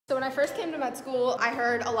So when I first came to med school, I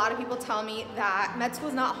heard a lot of people tell me that med school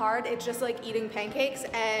is not hard, it's just like eating pancakes,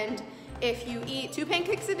 and if you eat 2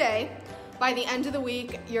 pancakes a day, by the end of the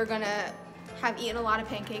week, you're gonna have eaten a lot of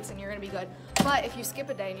pancakes and you're gonna be good. But if you skip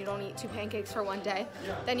a day and you don't eat 2 pancakes for one day,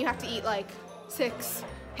 then you have to eat like 6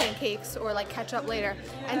 pancakes or like catch up later.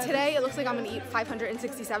 And today, it looks like I'm gonna eat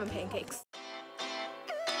 567 pancakes.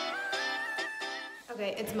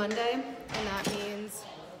 Okay, it's Monday, and that means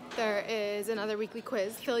there is another weekly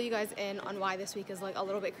quiz. Fill you guys in on why this week is like a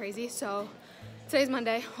little bit crazy. So today's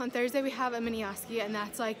Monday. On Thursday we have a mini OSCE, and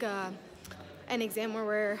that's like an exam where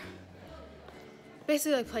we're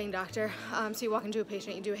basically like playing doctor. So you walk into a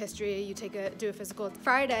patient, you do a history, you do a physical.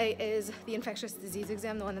 Friday is the infectious disease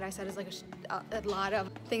exam, the one that I said is like a lot of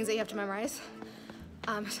things that you have to memorize.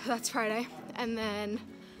 So that's Friday. And then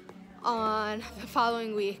on the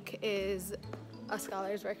following week is a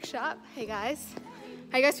scholars workshop. Hey guys.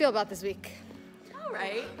 How you guys feel about this week? All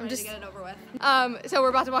right. I'm just to get it over with. So we're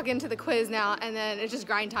about to walk into the quiz now, and then it's just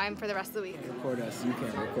grind time for the rest of the week. Record us. You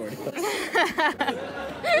can't record us.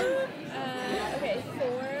 Okay,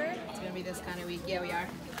 4. It's gonna be this kind of week. Yeah, we are.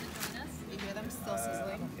 You hear them still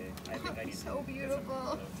sizzling? Okay. I think I need So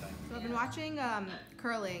beautiful. So I've been watching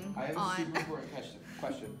curling I have on. a super important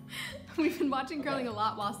question. We've been watching curling a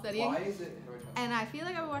lot while studying. Why is it? And I feel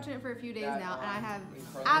like I've been watching it for a few days now, and I have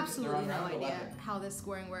curling, absolutely they're no on round idea 11. how this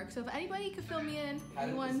scoring works. So if anybody could fill me in, How does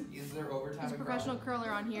anyone this, is there overtime who's a in professional curling?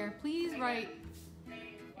 curler on here, please write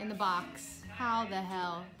in the box how the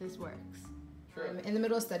hell this works. Sure. I'm in the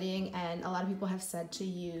middle of studying, and a lot of people have said to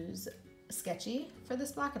use Sketchy for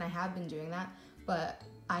this block, and I have been doing that, but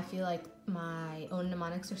I feel like my own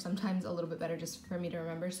mnemonics are sometimes a little bit better just for me to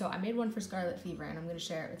remember. So I made one for Scarlet Fever, and I'm gonna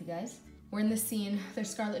share it with you guys. We're in this scene, there's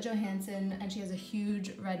Scarlett Johansson, and she has a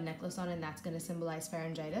huge red necklace on, and that's gonna symbolize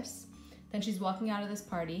pharyngitis. Then she's walking out of this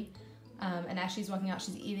party, and as she's walking out,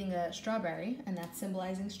 she's eating a strawberry, and that's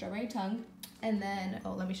symbolizing strawberry tongue. And then,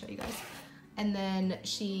 oh, let me show you guys. And then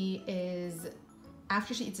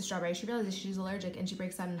after she eats the strawberry, she realizes she's allergic, and she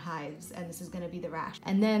breaks out in hives, and this is gonna be the rash.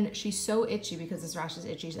 And then she's so itchy because this rash is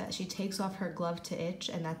itchy that she takes off her glove to itch,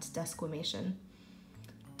 and that's desquamation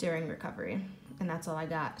during recovery. And that's all I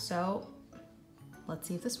got. So let's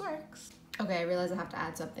see if this works. Okay, I realize I have to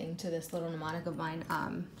add something to this little mnemonic of mine.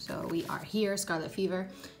 So we are here, Scarlet Fever.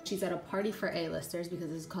 She's at a party for A-listers because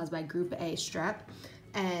this is caused by Group A strep.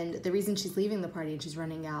 And the reason she's leaving the party and she's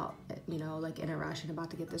running out, you know, like in a rush and about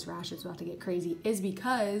to get this rash, it's about to get crazy, is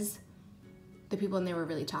because the people in there were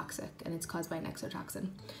really toxic, and it's caused by an exotoxin.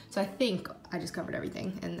 So I think I just covered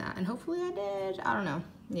everything in that, and hopefully I did. I don't know.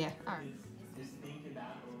 Yeah. All right.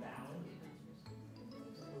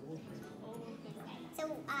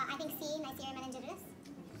 So I think C, Neisseria meningitis.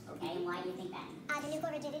 Okay, and why do you think that? The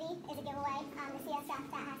nuchal rigidity is a giveaway. The CSF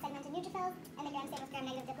that has segmented neutrophils, and the gram-stable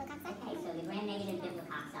gram-negative diplococci. Okay, so the gram-negative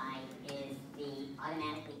diplococci is the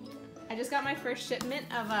automatically... I just got my first shipment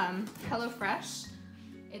of HelloFresh.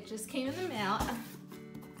 It just came in the mail.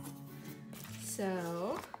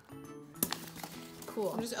 So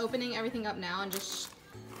cool. I'm just opening everything up now, and just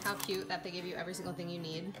how cute that they give you every single thing you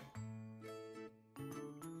need.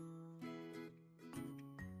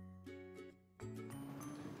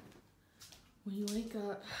 When you wake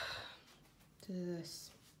up to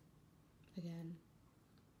this again,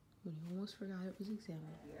 when you almost forgot it was exam.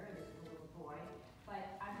 But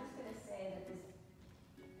I'm just gonna say that this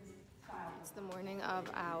file. It's the morning of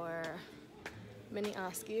our mini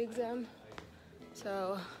OSCE exam.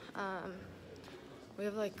 So we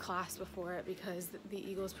have like class before it because the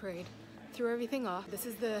Eagles parade threw everything off. This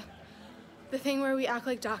is the thing where we act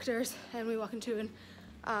like doctors and we walk into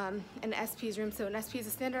an SP's room. So an SP is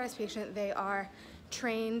a standardized patient. They are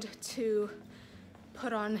trained to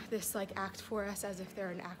put on this like act for us as if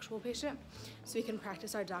they're an actual patient, so we can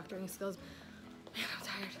practice our doctoring skills. Man, I'm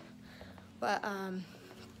tired. But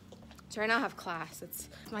so right now I have class.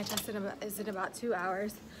 My test is in about 2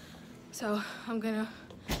 hours, so I'm gonna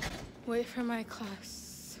wait for my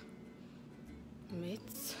class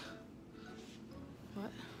mates.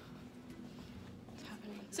 What?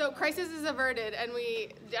 So crisis is averted, and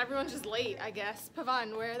everyone's just late, I guess.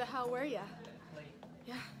 Pavan, where the hell were ya? Late.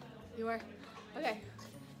 Yeah, you were. Okay,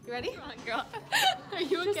 you ready? Come on, girl. Are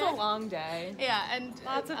you okay? Just a long day. Yeah, and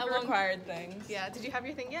Lots of required things. Yeah, did you have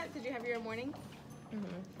your thing yet? Did you have your morning?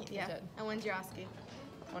 Mm-hmm. Yeah. I did. And when's your OSCE?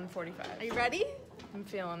 1:45. Are you ready? I'm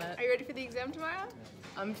feeling it. Are you ready for the exam tomorrow?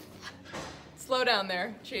 Slow down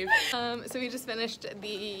there, Chief. So we just finished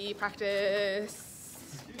the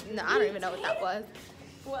practice. No, I don't even know what that was.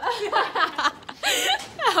 What's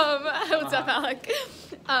up, Alec?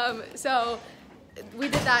 So we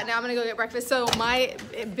did that. Now I'm gonna go get breakfast. So my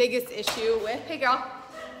biggest issue with, hey girl,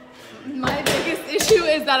 My biggest issue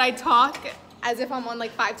is that I talk as if I'm on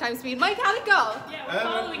like 5 times speed. Mike, how'd it go? Yeah, we're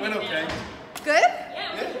following went you okay. now. Good?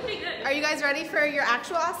 Yeah, we're pretty good. Are you guys ready for your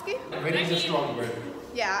actual Oski? Ready's a strong word.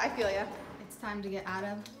 Yeah, I feel ya. It's time to get out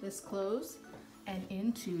of this clothes and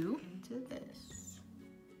into this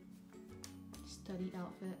study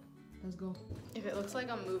outfit. Let's go. If it looks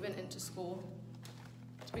like I'm moving into school,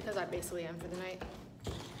 it's because I basically am for the night.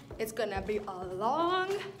 It's gonna be a long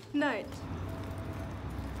night.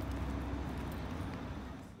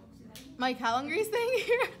 Mike, how long are you staying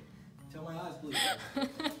here? Tell my eyes, please.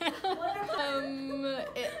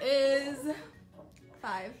 It is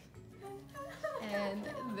 5. And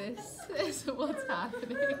this is what's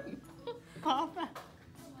happening. Papa.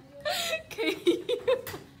 Can you?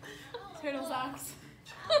 Turtle socks.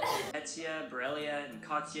 Rickettsia, Borrelia, and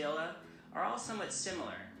Coxiella are all somewhat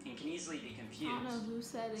similar and can easily be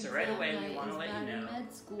confused. So right away we want to let you know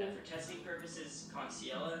that for testing purposes,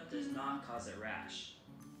 Coxiella does not cause a rash.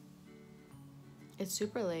 It's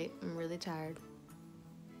super late. I'm really tired.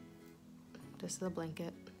 This is a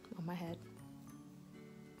blanket on my head.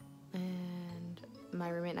 And my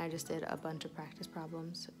roommate and I just did a bunch of practice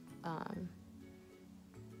problems.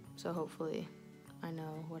 So hopefully I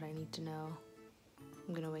know what I need to know.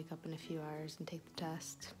 I'm gonna wake up in a few hours and take the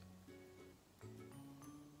test.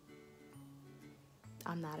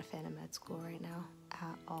 I'm not a fan of med school right now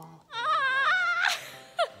at all.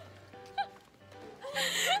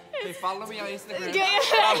 Hey, follow me on Instagram.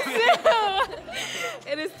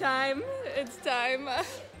 It is time. It's time.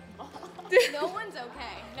 No one's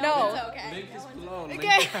okay. No. One's okay. Link is below. Link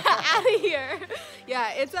Get out of here.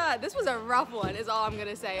 Yeah, this was a rough one is all I'm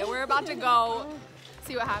gonna say. And we're about to go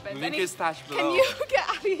see what happens. Link is attached below. Can you get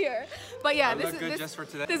out of here? But yeah, Look good just for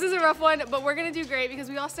today. This is a rough one, but we're gonna do great because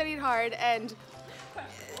we all studied hard and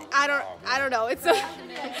I don't know. It's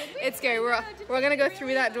scary. We're gonna go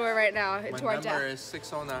through that door right now into our My death. number is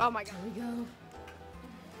 609. Oh my god. Here we go.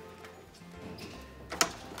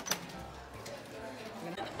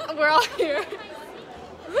 We're all here.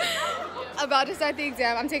 About to start the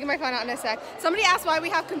exam. I'm taking my phone out in a sec. Somebody asked why we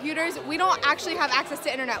have computers. We don't actually have access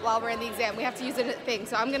to internet while we're in the exam. We have to use a thing.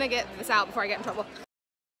 So I'm gonna get this out before I get in trouble.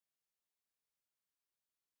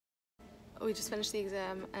 We just finished the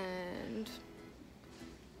exam and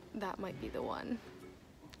that might be the one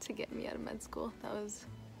to get me out of med school. That was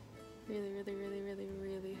really, really, really, really,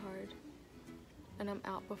 really hard. And I'm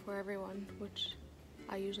out before everyone, which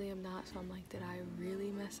I usually am not, so I'm like, did I really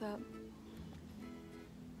mess up?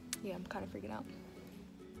 Yeah, I'm kind of freaking out.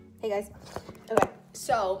 Hey guys. Okay,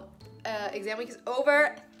 so exam week is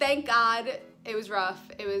over. Thank God. It was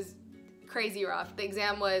rough. It was crazy rough. The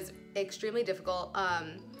exam was extremely difficult.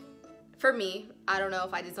 For me, I don't know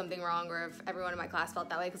if I did something wrong or if everyone in my class felt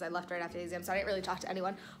that way because I left right after the exam, so I didn't really talk to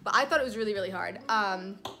anyone. But I thought it was really, really hard.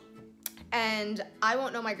 And I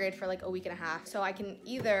won't know my grade for like a week and a half. So I can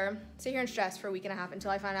either sit here and stress for a week and a half until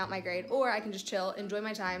I find out my grade, or I can just chill, enjoy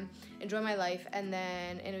my time, enjoy my life, and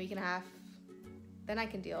then in a week and a half, then I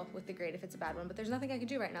can deal with the grade if it's a bad one. But there's nothing I can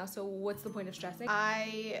do right now, so what's the point of stressing?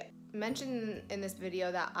 I mentioned in this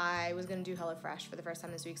video that I was gonna do HelloFresh for the first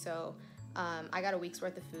time this week, so I got a week's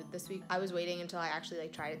worth of food this week. I was waiting until I actually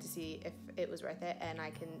like tried it to see if it was worth it, and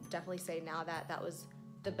I can definitely say now that that was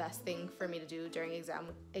the best thing for me to do during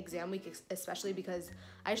exam week, especially because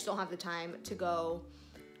I just don't have the time to go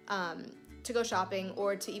shopping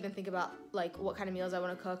or to even think about like what kind of meals I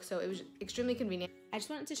want to cook, so it was extremely convenient. I just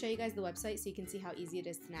wanted to show you guys the website so you can see how easy it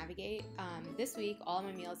is to navigate. This week, all of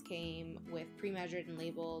my meals came with pre-measured and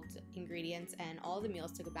labeled ingredients, and all of the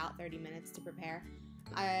meals took about 30 minutes to prepare.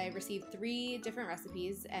 I received 3 different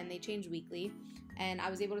recipes and they change weekly, and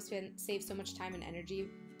I was able to save so much time and energy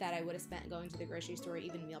that I would have spent going to the grocery store or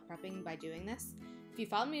even meal prepping by doing this. If you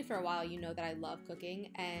followed me for a while, you know that I love cooking,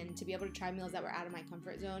 and to be able to try meals that were out of my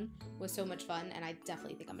comfort zone was so much fun, and I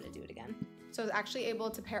definitely think I'm gonna do it again. So I was actually able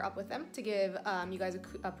to pair up with them to give you guys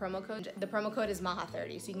a promo code. The promo code is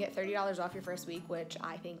MAHA30, so you can get $30 off your first week, which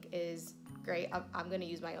I think is great. I'm gonna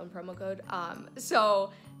use my own promo code.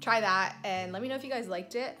 So try that and let me know if you guys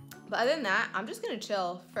liked it. But other than that, I'm just gonna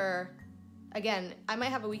chill for, again, I might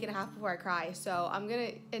have a week and a half before I cry, so I'm gonna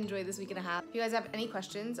enjoy this week and a half. If you guys have any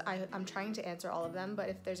questions, I'm trying to answer all of them, but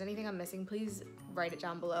if there's anything I'm missing, please write it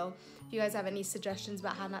down below. If you guys have any suggestions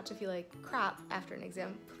about how not to feel like crap after an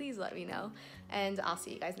exam, please let me know, and I'll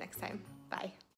see you guys next time. Bye.